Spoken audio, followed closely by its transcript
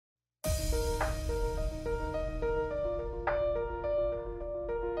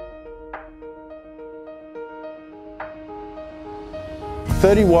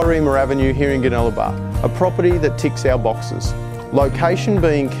30 Wyreema Avenue here in Goonellabah, a property that ticks our boxes. Location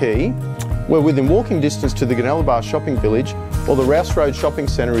being key, we're within walking distance to the Goonellabah shopping village, or the Rouse Road shopping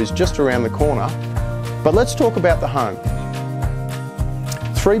centre is just around the corner. But let's talk about the home.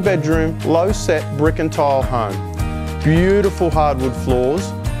 3-bedroom, low-set brick and tile home. Beautiful hardwood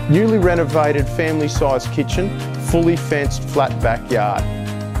floors, newly renovated family-sized kitchen, fully fenced flat backyard.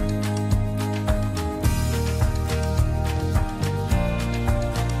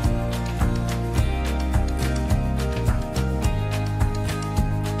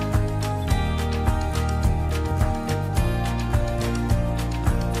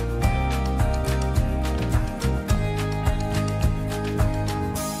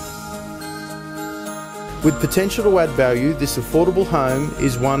 With potential to add value, this affordable home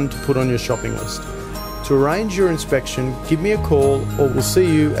is one to put on your shopping list. To arrange your inspection, give me a call or we'll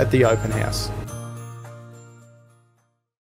see you at the open house.